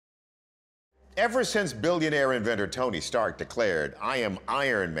Ever since billionaire inventor Tony Stark declared, "I am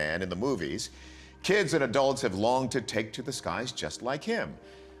Iron Man" in the movies, kids and adults have longed to take to the skies just like him.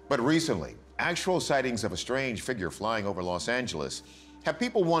 But recently, actual sightings of a strange figure flying over Los Angeles have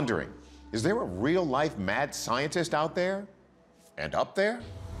people wondering, is there a real-life mad scientist out there and up there?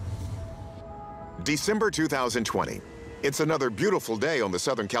 December 2020. It's another beautiful day on the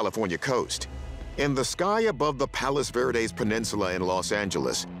Southern California coast. In the sky above the Palos Verdes Peninsula in Los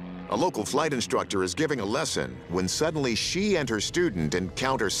Angeles, a local flight instructor is giving a lesson when suddenly she and her student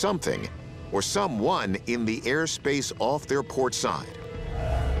encounter something or someone in the airspace off their port side.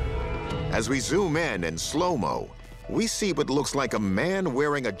 As we zoom in slow-mo, we see what looks like a man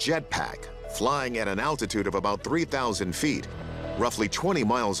wearing a jetpack flying at an altitude of about 3,000 feet, roughly 20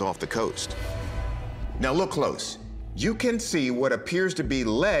 miles off the coast. Now look close. You can see what appears to be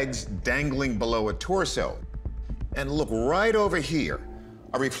legs dangling below a torso. And look right over here,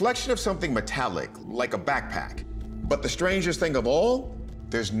 a reflection of something metallic, like a backpack. But the strangest thing of all,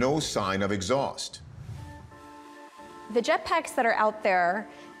 there's no sign of exhaust. The jetpacks that are out there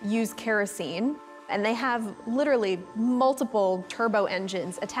use kerosene, and they have literally multiple turbo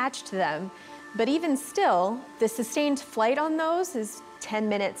engines attached to them. But even still, the sustained flight on those is 10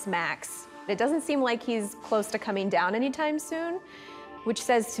 minutes max. It doesn't seem like he's close to coming down anytime soon, which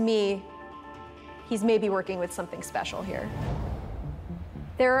says to me, he's maybe working with something special here.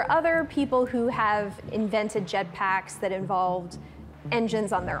 There are other people who have invented jetpacks that involved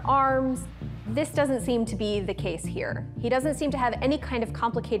engines on their arms. This doesn't seem to be the case here. He doesn't seem to have any kind of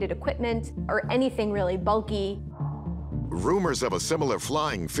complicated equipment or anything really bulky. Rumors of a similar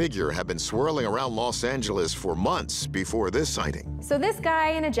flying figure have been swirling around Los Angeles for months before this sighting. So this guy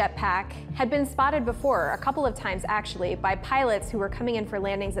in a jetpack had been spotted before, a couple of times actually, by pilots who were coming in for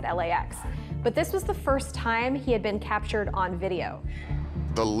landings at LAX. But this was the first time he had been captured on video.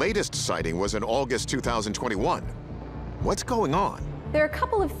 The latest sighting was in August 2021. What's going on? There are a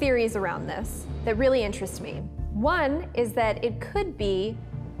couple of theories around this that really interest me. One is that it could be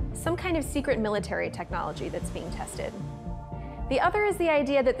some kind of secret military technology that's being tested. The other is the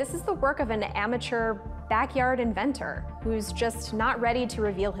idea that this is the work of an amateur backyard inventor who's just not ready to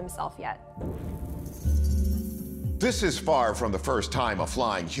reveal himself yet. This is far from the first time a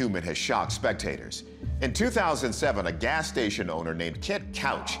flying human has shocked spectators. In 2007, a gas station owner named Kit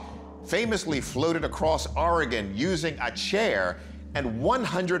Couch famously floated across Oregon using a chair and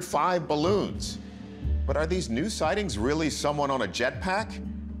 105 balloons. But are these new sightings really someone on a jetpack?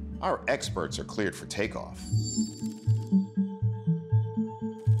 Our experts are cleared for takeoff.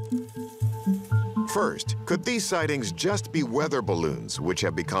 First, could these sightings just be weather balloons which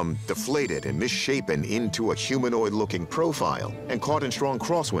have become deflated and misshapen into a humanoid-looking profile and caught in strong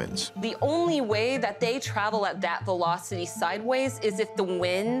crosswinds? The only way that they travel at that velocity sideways is if the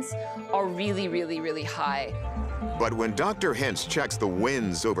winds are really, really, really high. But when Dr. Hentz checks the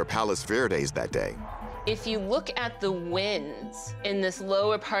winds over Palos Verdes that day, if you look at the winds in this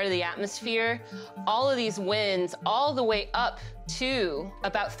lower part of the atmosphere, all of these winds all the way up to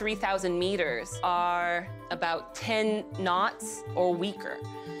about 3,000 meters are about 10 knots or weaker.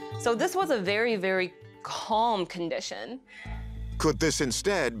 So this was a very, very calm condition. could this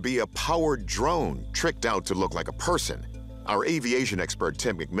instead be a powered drone tricked out to look like a person? Our aviation expert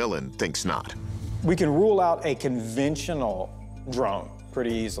Tim McMillan thinks not. We can rule out a conventional drone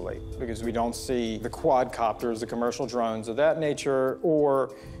pretty easily because we don't see the quadcopters, the commercial drones of that nature,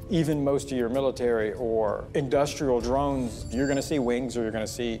 or even most of your military or industrial drones. You're going to see wings or you're going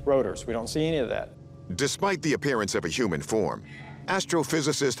to see rotors. We don't see any of that. Despite the appearance of a human form,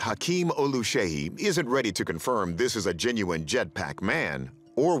 astrophysicist Hakeem Oluseyi isn't ready to confirm this is a genuine jetpack man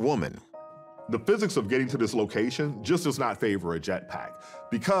or woman. The physics of getting to this location just does not favor a jetpack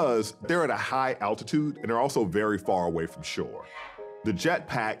because they're at a high altitude and they're also very far away from shore. The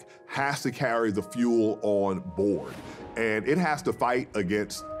jetpack has to carry the fuel on board, and it has to fight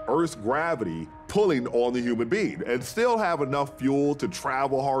against Earth's gravity pulling on the human being and still have enough fuel to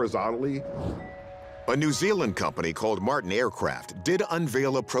travel horizontally. A New Zealand company called Martin Aircraft did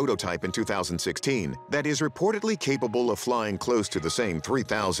unveil a prototype in 2016 that is reportedly capable of flying close to the same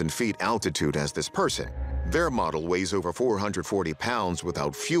 3,000 feet altitude as this person. Their model weighs over 440 pounds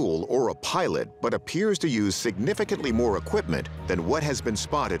without fuel or a pilot, but appears to use significantly more equipment than what has been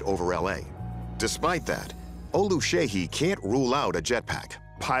spotted over LA. Despite that, Oluseyi can't rule out a jetpack.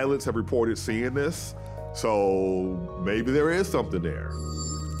 Pilots have reported seeing this, so maybe there is something there.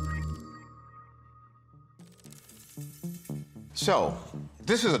 So,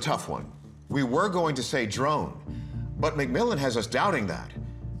 this is a tough one. We were going to say drone, but McMillan has us doubting that.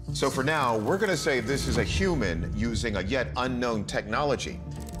 So for now, we're going to say this is a human using a yet unknown technology.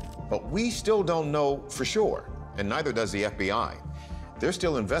 But we still don't know for sure, and neither does the FBI. They're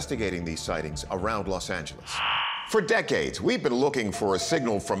still investigating these sightings around Los Angeles. For decades, we've been looking for a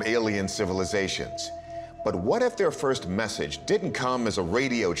signal from alien civilizations. But what if their first message didn't come as a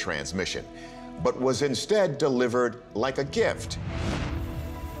radio transmission, but was instead delivered like a gift?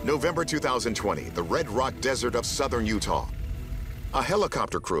 November 2020, the Red Rock Desert of southern Utah. A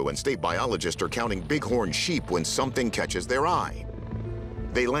helicopter crew and state biologists are counting bighorn sheep when something catches their eye.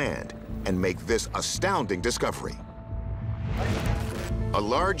 They land and make this astounding discovery. A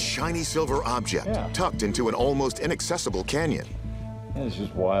large, shiny silver object tucked into an almost inaccessible canyon. It's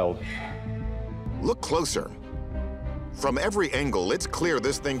just wild. Look closer. From every angle, it's clear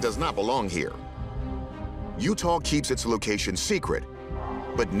this thing does not belong here. Utah keeps its location secret,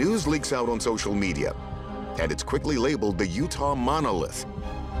 but news leaks out on social media, and it's quickly labeled the Utah monolith.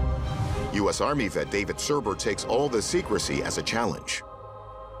 U.S. Army vet David Serber takes all the secrecy as a challenge.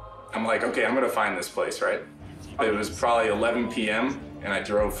 I'm like, okay, I'm gonna find this place, right? It was probably 11 p.m., and I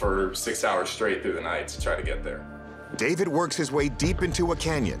drove for 6 hours straight through the night to try to get there. David works his way deep into a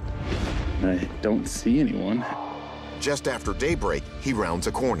canyon. I don't see anyone. Just after daybreak, he rounds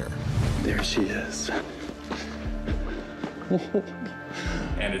a corner. There she is.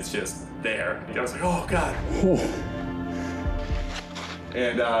 And it's just there. I was like, oh God.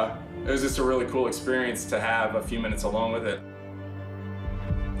 And it was just a really cool experience to have a few minutes alone with it.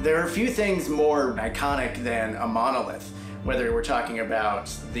 There are a few things more iconic than a monolith, whether we're talking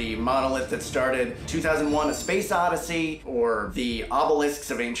about the monolith that started 2001: A Space Odyssey or the obelisks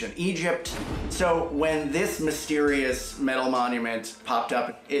of ancient Egypt. So when this mysterious metal monument popped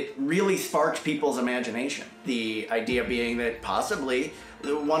up, it really sparked people's imagination. The idea being that possibly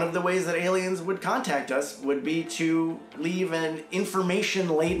one of the ways that aliens would contact us would be to leave an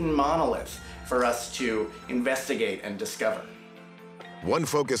information-laden monolith for us to investigate and discover. One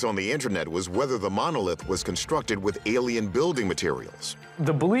focus on the internet was whether the monolith was constructed with alien building materials.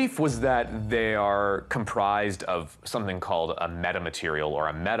 The belief was that they are comprised of something called a metamaterial or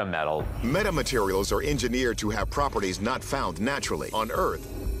a metametal. Metamaterials are engineered to have properties not found naturally on Earth.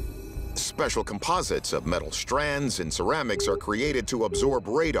 Special composites of metal strands and ceramics are created to absorb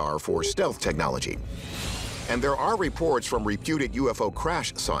radar for stealth technology. And there are reports from reputed UFO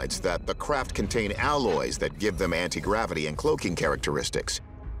crash sites that the craft contain alloys that give them anti-gravity and cloaking characteristics.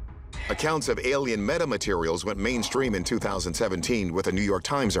 Accounts of alien metamaterials went mainstream in 2017 with a New York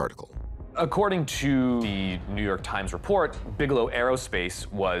Times article. According to the New York Times report, Bigelow Aerospace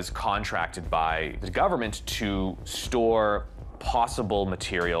was contracted by the government to store possible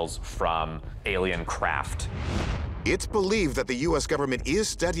materials from alien craft. It's believed that the U.S. government is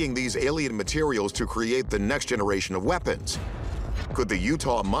studying these alien materials to create the next generation of weapons. Could the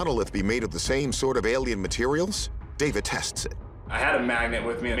Utah monolith be made of the same sort of alien materials? David tests it. I had a magnet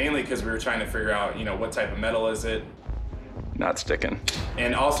with me, mainly because we were trying to figure out, what type of metal is it? Not sticking.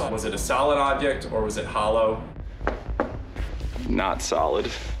 And also, was it a solid object or was it hollow? Not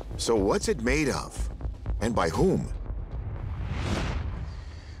solid. So what's it made of? And by whom?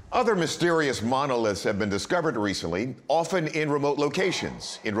 Other mysterious monoliths have been discovered recently, often in remote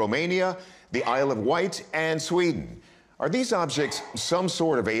locations, in Romania, the Isle of Wight, and Sweden. Are these objects some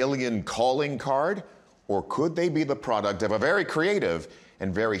sort of alien calling card, or could they be the product of a very creative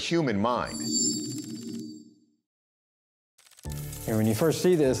and very human mind? And when you first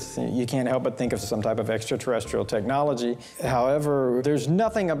see this, you can't help but think of some type of extraterrestrial technology. However, there's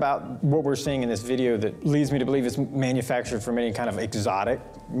nothing about what we're seeing in this video that leads me to believe it's manufactured from any kind of exotic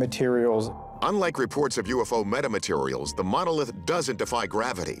materials. Unlike reports of UFO metamaterials, the monolith doesn't defy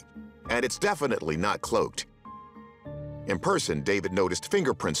gravity, and it's definitely not cloaked. In person, David noticed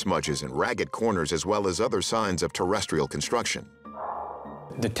fingerprint smudges and ragged corners as well as other signs of terrestrial construction.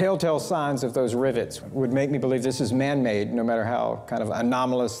 The telltale signs of those rivets would make me believe this is man-made, no matter how kind of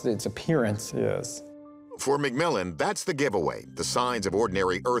anomalous its appearance is. For McMillan, that's the giveaway, the signs of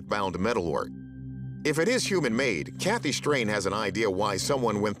ordinary earthbound metalwork. If it is human-made, Kathy Strain has an idea why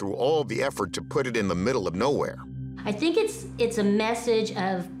someone went through all the effort to put it in the middle of nowhere. I think it's a message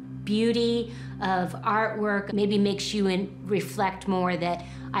of beauty, of artwork, maybe makes you reflect more that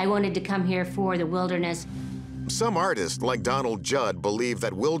I wanted to come here for the wilderness. Some artists, like Donald Judd, believe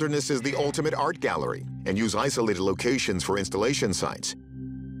that wilderness is the ultimate art gallery and use isolated locations for installation sites.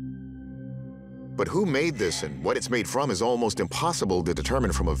 But who made this and what it's made from is almost impossible to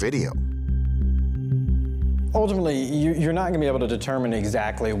determine from a video. Ultimately, you're not going to be able to determine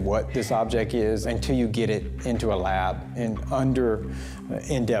exactly what this object is until you get it into a lab and under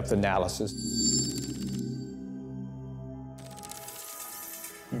in-depth analysis.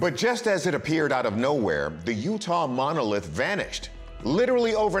 But just as it appeared out of nowhere, the Utah monolith vanished,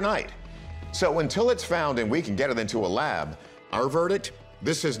 literally overnight. So until it's found and we can get it into a lab, our verdict,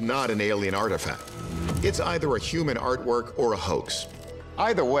 this is not an alien artifact. It's either a human artwork or a hoax.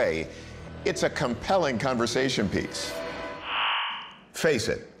 Either way, it's a compelling conversation piece. Face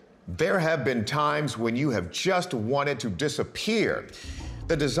it, there have been times when you have just wanted to disappear.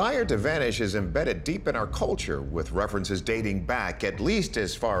 The desire to vanish is embedded deep in our culture, with references dating back at least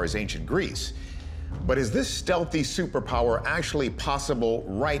as far as ancient Greece. But is this stealthy superpower actually possible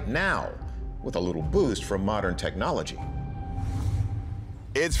right now, with a little boost from modern technology?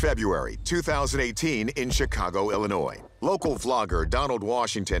 It's February 2018 in Chicago, Illinois. Local vlogger Donald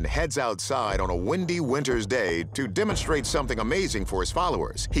Washington heads outside on a windy winter's day to demonstrate something amazing for his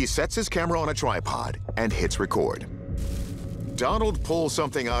followers. He sets his camera on a tripod and hits record. Donald pulls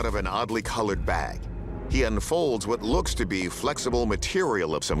something out of an oddly colored bag. He unfolds what looks to be flexible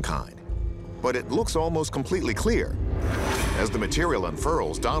material of some kind, but it looks almost completely clear. As the material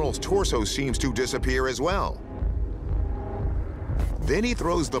unfurls, Donald's torso seems to disappear as well. Then he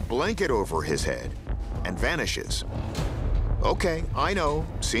throws the blanket over his head and vanishes. Okay, I know,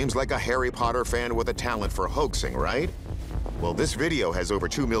 seems like a Harry Potter fan with a talent for hoaxing, right? Well, this video has over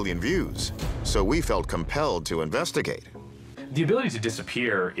 2 million views, so we felt compelled to investigate. The ability to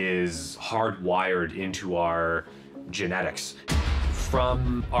disappear is hardwired into our genetics.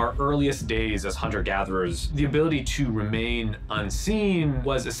 From our earliest days as hunter-gatherers, the ability to remain unseen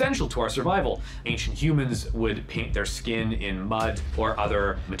was essential to our survival. Ancient humans would paint their skin in mud or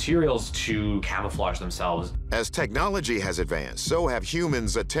other materials to camouflage themselves. As technology has advanced, so have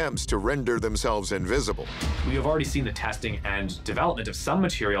humans' attempts to render themselves invisible. We have already seen the testing and development of some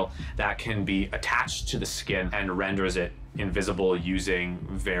material that can be attached to the skin and renders it invisible using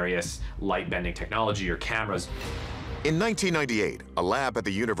various light-bending technology or cameras. In 1998, a lab at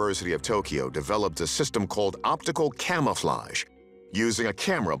the University of Tokyo developed a system called optical camouflage, using a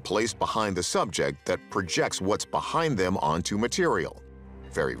camera placed behind the subject that projects what's behind them onto material.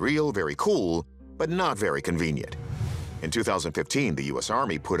 Very real, very cool, but not very convenient. In 2015, the US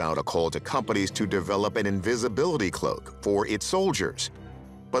Army put out a call to companies to develop an invisibility cloak for its soldiers,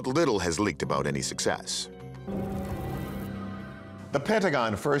 but little has leaked about any success. The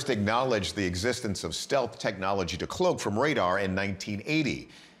Pentagon first acknowledged the existence of stealth technology to cloak from radar in 1980,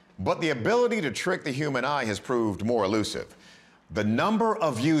 but the ability to trick the human eye has proved more elusive. The number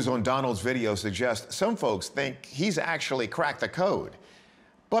of views on Donald's video suggests some folks think he's actually cracked the code.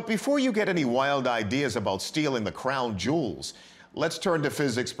 But before you get any wild ideas about stealing the crown jewels, let's turn to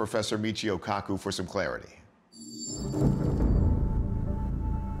physics professor Michio Kaku for some clarity.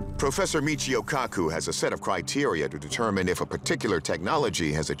 Professor Michio Kaku has a set of criteria to determine if a particular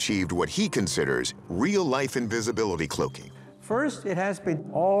technology has achieved what he considers real-life invisibility cloaking. First, it has to be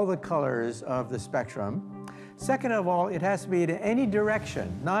all the colors of the spectrum. Second of all, it has to be in any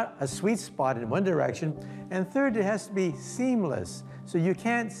direction, not a sweet spot in one direction. And third, it has to be seamless, so you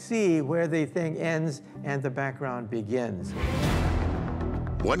can't see where the thing ends and the background begins.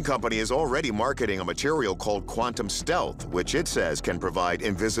 One company is already marketing a material called quantum stealth, which it says can provide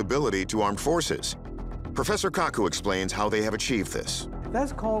invisibility to armed forces. Professor Kaku explains how they have achieved this.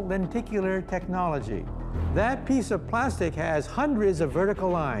 That's called lenticular technology. That piece of plastic has hundreds of vertical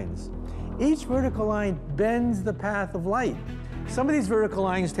lines. Each vertical line bends the path of light. Some of these vertical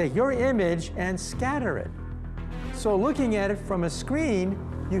lines take your image and scatter it. So looking at it from a screen,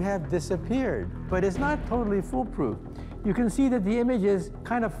 you have disappeared, but it's not totally foolproof. You can see that the image is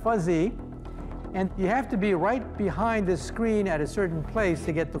kind of fuzzy, and you have to be right behind the screen at a certain place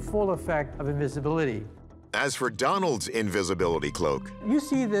to get the full effect of invisibility. As for Donald's invisibility cloak, you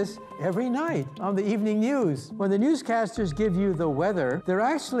see this every night on the evening news. When the newscasters give you the weather, they're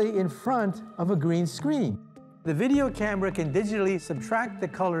actually in front of a green screen. The video camera can digitally subtract the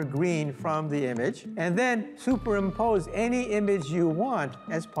color green from the image and then superimpose any image you want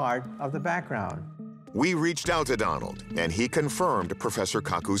as part of the background. We reached out to Donald, and he confirmed Professor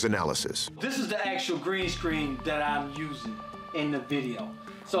Kaku's analysis. This is the actual green screen that I'm using in the video.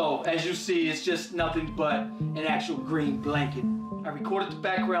 So as you see, it's just nothing but an actual green blanket. I recorded the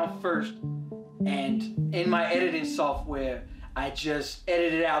background first, and in my editing software, I just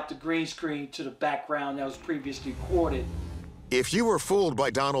edited out the green screen to the background that was previously recorded. If you were fooled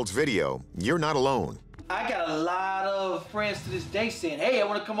by Donald's video, you're not alone. I got a lot of friends to this day saying, hey, I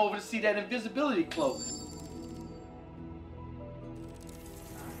want to come over to see that invisibility cloak.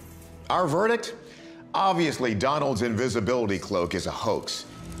 Our verdict? Obviously, Donald's invisibility cloak is a hoax.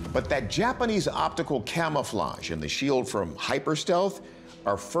 But that Japanese optical camouflage and the shield from hyperstealth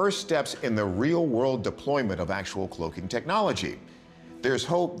are first steps in the real-world deployment of actual cloaking technology. There's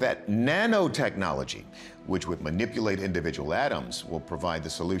hope that nanotechnology which would manipulate individual atoms, will provide the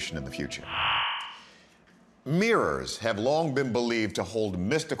solution in the future. Mirrors have long been believed to hold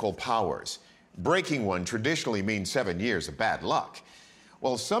mystical powers. Breaking one traditionally means 7 years of bad luck.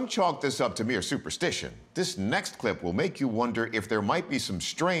 While some chalk this up to mere superstition, this next clip will make you wonder if there might be some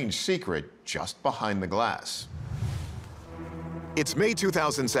strange secret just behind the glass. It's May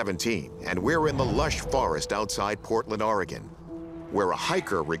 2017, and we're in the lush forest outside Portland, Oregon, where a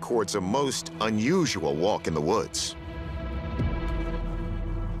hiker records a most unusual walk in the woods.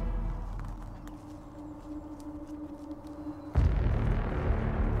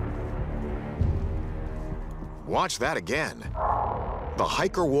 Watch that again. The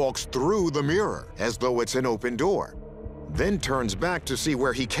hiker walks through the mirror as though it's an open door, then turns back to see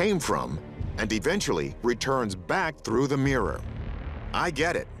where he came from, and eventually returns back through the mirror. I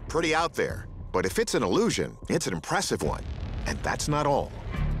get it, pretty out there, but if it's an illusion, it's an impressive one, and that's not all.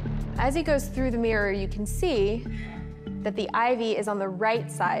 As he goes through the mirror, you can see that the ivy is on the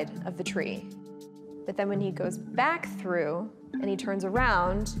right side of the tree. But then when he goes back through and he turns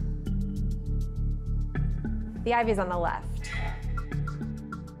around, the ivy is on the left.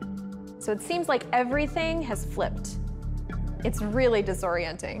 So it seems like everything has flipped. It's really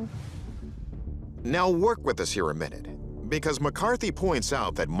disorienting. Now work with us here a minute, because McCarthy points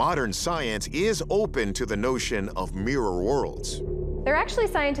out that modern science is open to the notion of mirror worlds. There are actually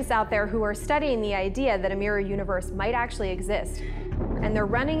scientists out there who are studying the idea that a mirror universe might actually exist. And they're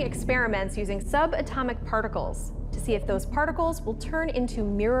running experiments using subatomic particles to see if those particles will turn into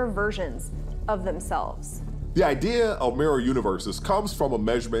mirror versions of themselves. The idea of mirror universes comes from a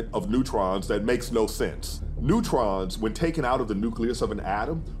measurement of neutrons that makes no sense. Neutrons, when taken out of the nucleus of an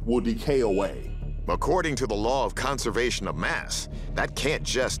atom, will decay away. According to the law of conservation of mass, that can't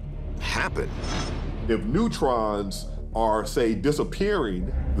just happen. If neutrons are, say,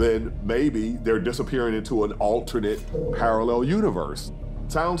 disappearing, then maybe they're disappearing into an alternate parallel universe.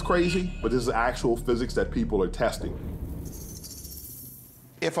 Sounds crazy, but this is actual physics that people are testing.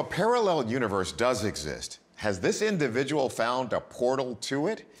 If a parallel universe does exist, has this individual found a portal to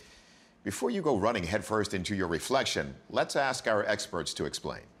it? Before you go running headfirst into your reflection, let's ask our experts to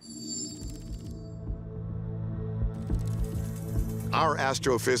explain. Our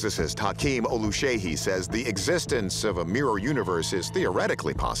astrophysicist Hakeem Oluseyi says the existence of a mirror universe is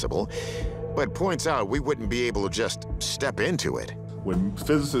theoretically possible, but points out we wouldn't be able to just step into it. When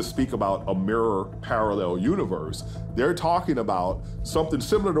physicists speak about a mirror parallel universe, they're talking about something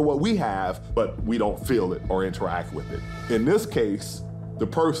similar to what we have, but we don't feel it or interact with it. In this case, the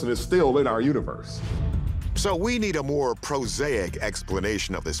person is still in our universe. So we need a more prosaic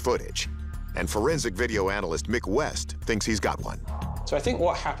explanation of this footage. And forensic video analyst Mick West thinks he's got one. So I think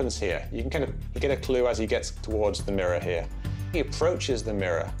what happens here, you get a clue as he gets towards the mirror here. He approaches the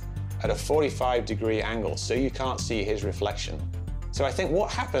mirror at a 45-degree angle, so you can't see his reflection. So I think what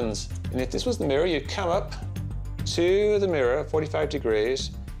happens, and if this was the mirror, you'd come up to the mirror, 45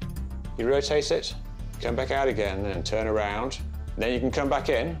 degrees, you rotate it, come back out again, and turn around. And then you can come back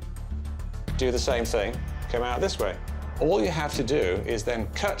in, do the same thing, come out this way. All you have to do is then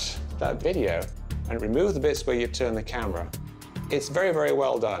cut that video and remove the bits where you turn the camera. It's very, very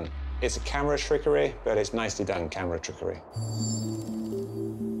well done. It's a camera trickery, but it's nicely done camera trickery.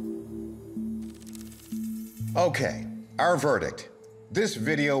 Okay, our verdict. This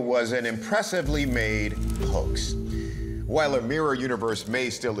video was an impressively made hoax. While a mirror universe may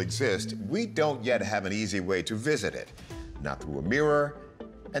still exist, we don't yet have an easy way to visit it. Not through a mirror,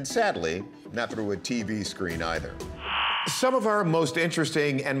 and sadly, not through a TV screen either. Some of our most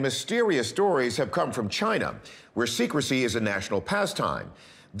interesting and mysterious stories have come from China, where secrecy is a national pastime.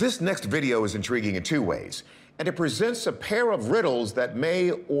 This next video is intriguing in two ways, and it presents a pair of riddles that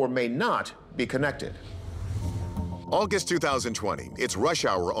may or may not be connected. August 2020, it's rush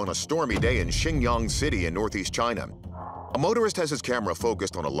hour on a stormy day in Xinjiang City in northeast China. A motorist has his camera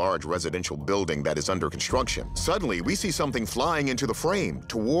focused on a large residential building that is under construction. Suddenly, we see something flying into the frame,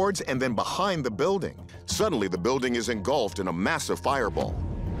 towards and then behind the building. Suddenly, the building is engulfed in a massive fireball.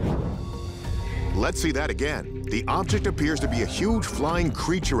 Let's see that again. The object appears to be a huge flying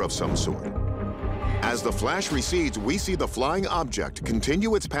creature of some sort. As the flash recedes, we see the flying object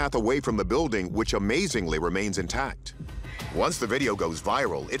continue its path away from the building, which amazingly remains intact. Once the video goes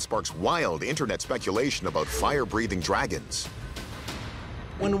viral, it sparks wild internet speculation about fire-breathing dragons.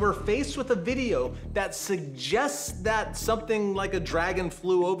 When we're faced with a video that suggests that something like a dragon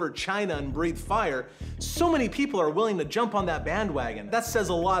flew over China and breathed fire, so many people are willing to jump on that bandwagon. That says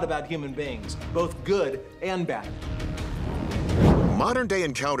a lot about human beings, both good and bad. Modern-day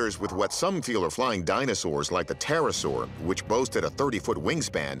encounters with what some feel are flying dinosaurs like the pterosaur, which boasted a 30-foot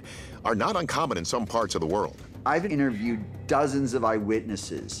wingspan, are not uncommon in some parts of the world. I've interviewed dozens of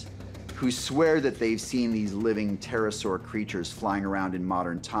eyewitnesses who swear that they've seen these living pterosaur creatures flying around in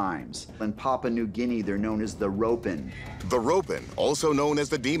modern times. In Papua New Guinea, they're known as the ropin. The ropin, also known as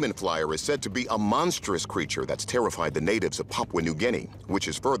the demon flyer, is said to be a monstrous creature that's terrified the natives of Papua New Guinea, which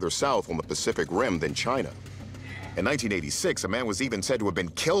is further south on the Pacific Rim than China. In 1986, a man was even said to have been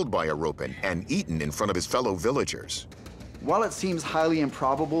killed by a ropin and eaten in front of his fellow villagers. While it seems highly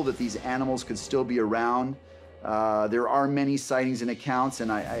improbable that these animals could still be around, there are many sightings and accounts,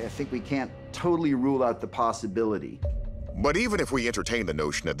 and I think we can't totally rule out the possibility. But even if we entertain the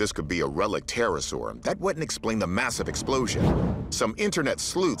notion that this could be a relic pterosaur, that wouldn't explain the massive explosion. Some internet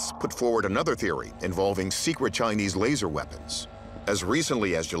sleuths put forward another theory involving secret Chinese laser weapons. As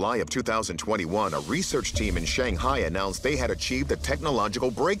recently as July of 2021, a research team in Shanghai announced they had achieved a technological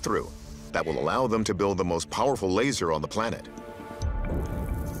breakthrough that will allow them to build the most powerful laser on the planet.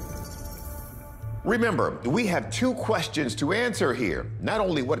 Remember, we have two questions to answer here. Not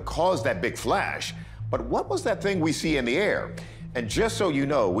only what caused that big flash, but what was that thing we see in the air? And just so you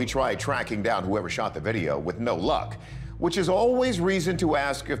know, we tried tracking down whoever shot the video with no luck, which is always reason to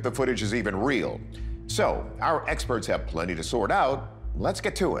ask if the footage is even real. So, our experts have plenty to sort out. Let's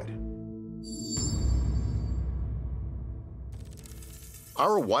get to it.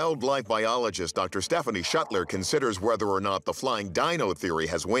 Our wildlife biologist, Dr. Stephanie Schuttler, considers whether or not the flying dino theory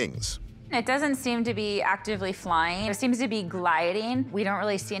has wings. It doesn't seem to be actively flying. It seems to be gliding. We don't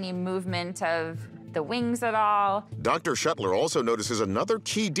really see any movement of the wings at all. Dr. Schuttler also notices another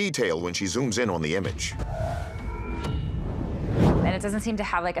key detail when she zooms in on the image. And it doesn't seem to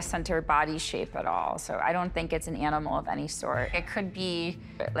have like a center body shape at all. So I don't think it's an animal of any sort. It could be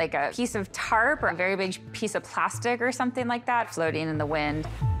like a piece of tarp or a very big piece of plastic or something like that floating in the wind.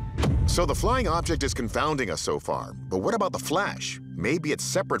 So the flying object is confounding us so far, but what about the flash? Maybe it's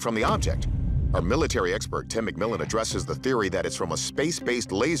separate from the object. Our military expert, Tim McMillan, addresses the theory that it's from a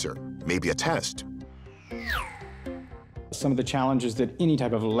space-based laser, maybe a test. Some of the challenges that any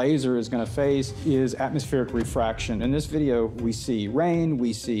type of laser is going to face is atmospheric refraction. In this video, we see rain,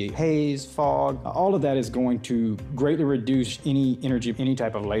 we see haze, fog. All of that is going to greatly reduce any energy any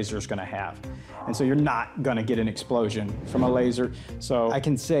type of laser is going to have. And so you're not going to get an explosion from a laser. So I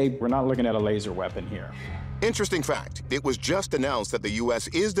can say we're not looking at a laser weapon here. Interesting fact, it was just announced that the U.S.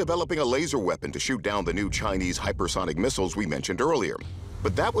 is developing a laser weapon to shoot down the new Chinese hypersonic missiles we mentioned earlier.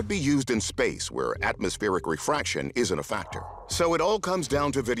 But that would be used in space, where atmospheric refraction isn't a factor. So it all comes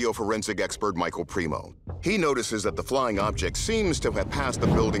down to video forensic expert Michael Primo. He notices that the flying object seems to have passed the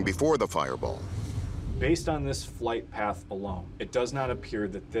building before the fireball. Based on this flight path alone, it does not appear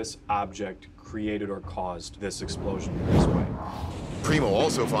that this object created or caused this explosion in this way. Primo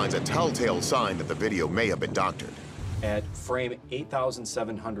also finds a telltale sign that the video may have been doctored. At frame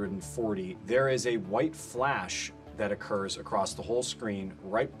 8740, there is a white flash that occurs across the whole screen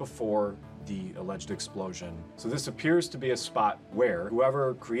right before the alleged explosion. So this appears to be a spot where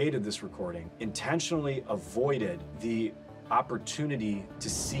whoever created this recording intentionally avoided the opportunity to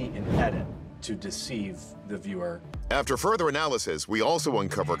see an edit to deceive the viewer. After further analysis, we also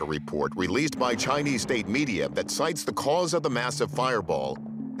uncovered a report released by Chinese state media that cites the cause of the massive fireball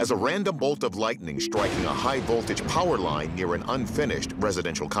as a random bolt of lightning striking a high-voltage power line near an unfinished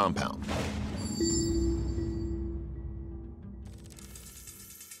residential compound.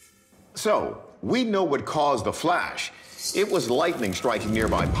 So, we know what caused the flash. It was lightning striking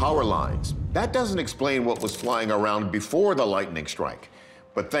nearby power lines. That doesn't explain what was flying around before the lightning strike.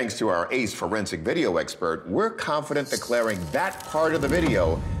 But thanks to our ace forensic video expert, we're confident declaring that part of the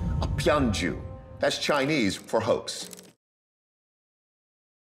video a pianju. That's Chinese for hoax.